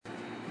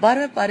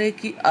12 पारे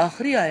की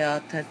आखिरी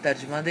आयत है,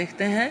 तर्जमा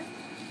देखते हैं।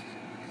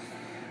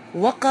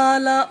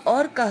 वकाला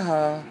और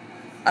कहा,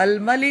 अल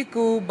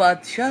मलिकु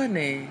बादशाह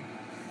ने,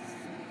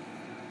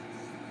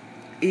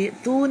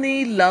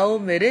 तूनी लाओ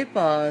मेरे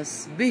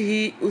पास,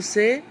 बिही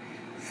उसे,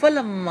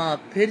 फलम्मा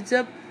फिर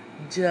जब,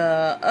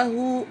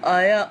 जाअहू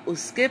आया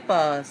उसके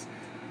पास,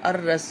 अर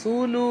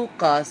रसूलु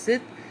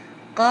कासिद,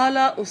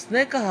 काला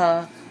उसने कहा,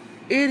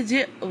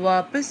 इरजि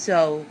वापस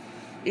जाओ,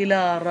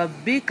 इला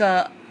रब्बी का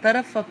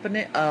तरफ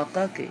अपने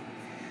आका के,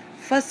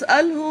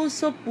 फसअलहू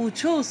सो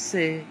पूछो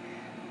उससे,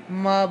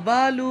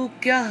 माबालू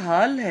क्या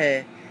हाल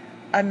है,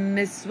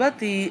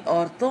 अन्निस्वती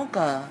औरतों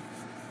का,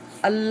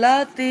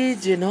 अल्लाती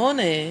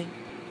जिन्होंने,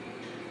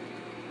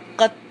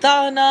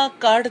 कत्ताना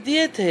काट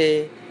दिए थे,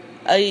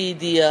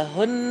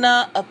 ऐदियहुन्ना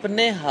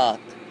अपने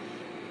हाथ,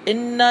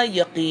 इन्ना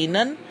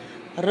यकीनन,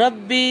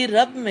 रब्बी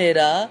रब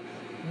मेरा,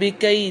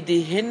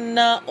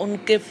 बिकैदिहिन्ना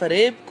उनके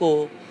फरेब को,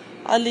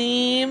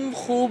 अलीम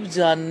खूब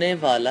जानने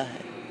वाला है।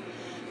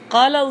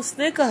 काला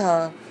उसने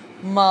कहा,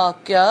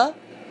 माँ क्या,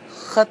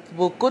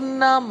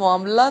 खतबुकुन्ना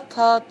मामला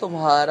था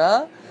तुम्हारा,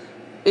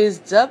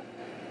 इस जब,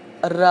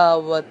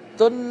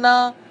 रावतुन्ना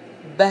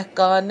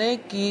बहकाने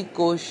की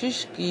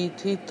कोशिश की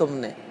थी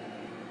तुमने,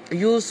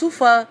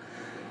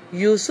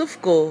 यूसुफ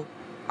को,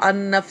 अन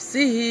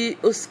नफ्सी ही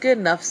उसके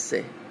नफ्स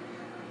से,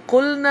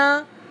 कुलना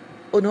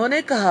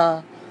उन्होंने कहा,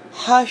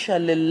 हाशा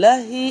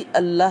लिल्लाही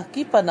अल्लाह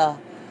की पनाह,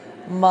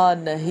 माँ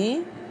नहीं,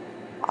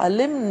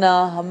 अलिमना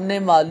हमने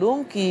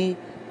मालूम की,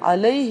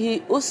 अलैहि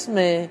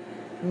उसमें,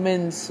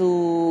 मिन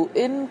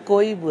सूइन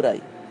कोई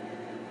बुराई।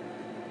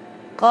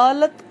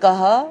 कालत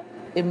कहा,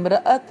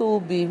 इम्रअतु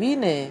बीवी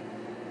ने,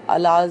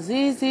 अल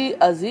अजीजी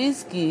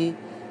अजीज की,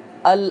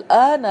 अल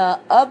आना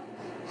अब,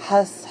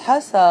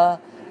 हसा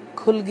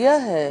खुल गया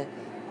है,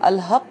 अल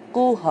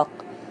हक्कु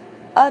हक,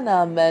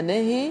 अना मैंने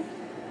ही,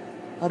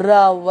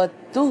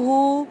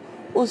 रावतुहु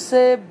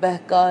उसे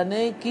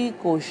बहकाने की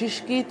कोशिश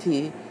की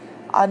थी,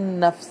 अन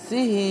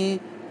नफ्सी ही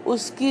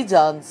उसकी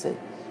जान से,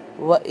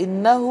 व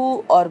इन्नहु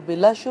और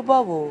बिलाशुबा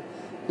वो,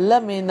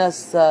 लमिनस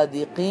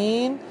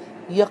सादिकीन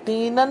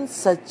यकीनन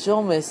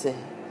सच्चों में से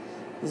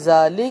है,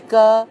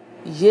 ज़ालिका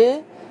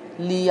ये,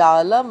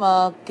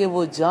 लियालमा के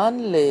वो जान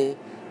ले,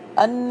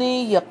 अन्नी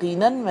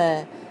यकीनन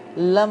मैं,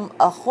 लम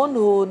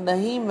अखुनहु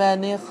नहीं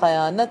मैंने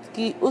खयानत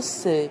की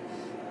उससे,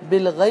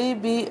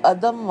 बिलगैबी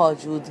अदम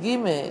मौजूदगी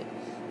में,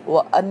 व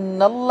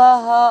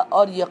अन्नल्लाह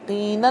और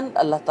यकीनन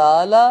अल्लाह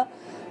ताला,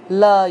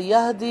 ला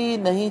यहदी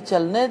नहीं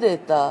चलने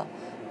देता,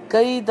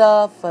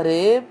 कैदा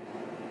फरेब,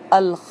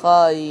 अल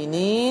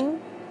खाइनीन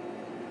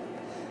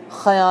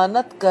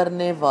खयानत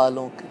करने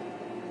वालों के।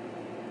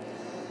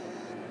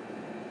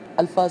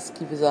 अल्फाज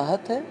की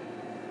वजाहत है।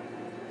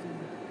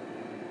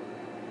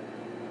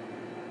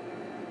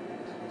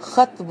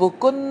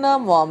 खतबुकुन्ना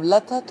मामला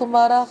था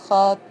तुम्हारा,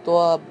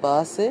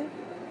 खातवा से,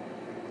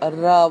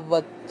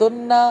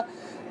 रावतुन्ना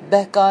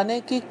बहकाने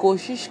की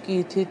कोशिश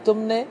की थी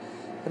तुमने,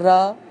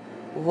 रा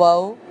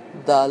वाव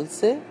दाल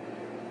से,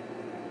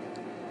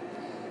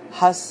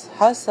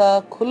 हसा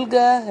खुल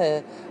गया है,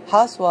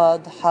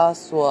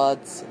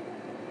 हासवाद से,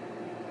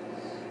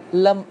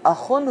 लम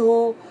अखुनहु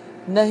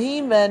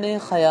नहीं मैंने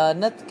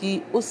खयानत की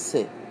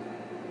उससे,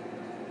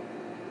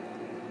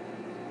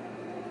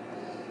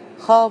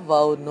 खा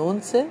वाव नून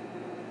से।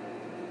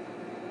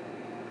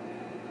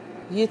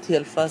 ये थी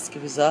अल्फाज की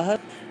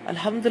वजाहत।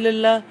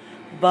 अल्हम्दुलिल्लाह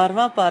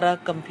 12वां पारा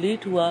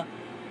कंप्लीट हुआ।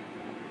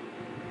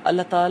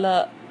 अल्लाह ताला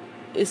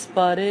इस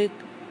पारे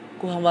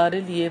को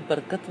हमारे लिए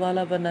बरकत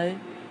वाला बनाए,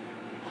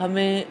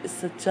 हमें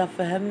सच्चा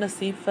फहम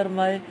नसीब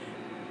फरमाए।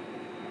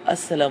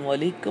 अस्सलामु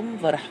अलैकुम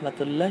व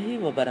रहमतुल्लाहि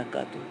व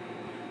बरकातुहू।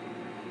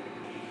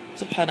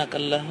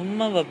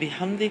 सुब्हानकल्लाहुम्मा व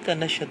बिहम्दिका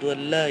नशहदु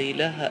अल्ला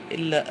इलाहा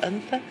इल्ला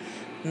अंता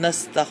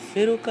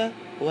नस्तगफिरुका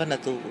व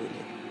नतूबु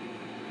इलैक।